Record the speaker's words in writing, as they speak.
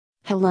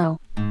Hello.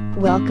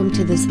 Welcome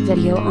to this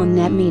video on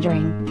net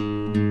metering.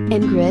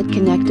 In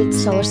grid-connected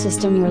solar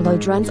system, your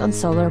load runs on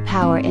solar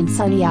power in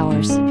sunny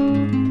hours.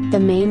 The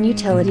main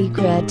utility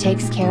grid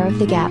takes care of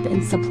the gap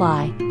in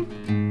supply.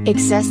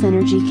 Excess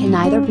energy can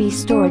either be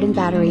stored in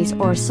batteries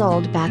or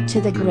sold back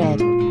to the grid.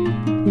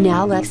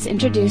 Now let's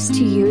introduce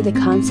to you the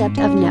concept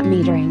of net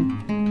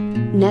metering.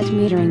 Net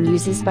metering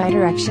uses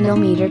bidirectional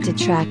meter to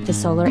track the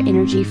solar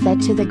energy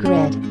fed to the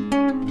grid.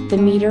 The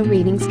meter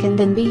readings can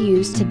then be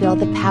used to bill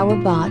the power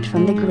bought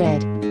from the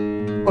grid,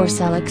 or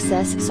sell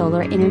excess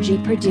solar energy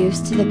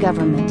produced to the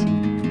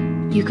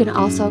government. You can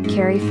also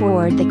carry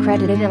forward the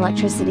credited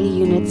electricity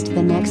units to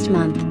the next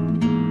month.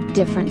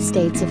 Different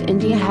states of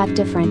India have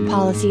different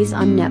policies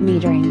on net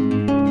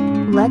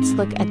metering. Let's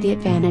look at the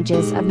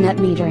advantages of net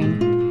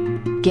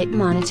metering. Get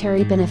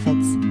monetary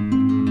benefits.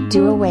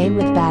 Do away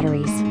with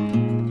batteries.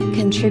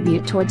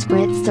 Contribute towards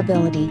grid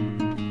stability.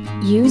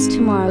 Use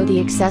tomorrow the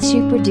excess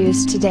you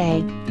produce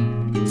today.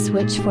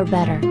 Switch for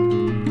better.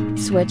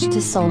 Switch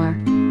to solar.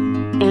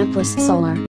 Amplus Solar.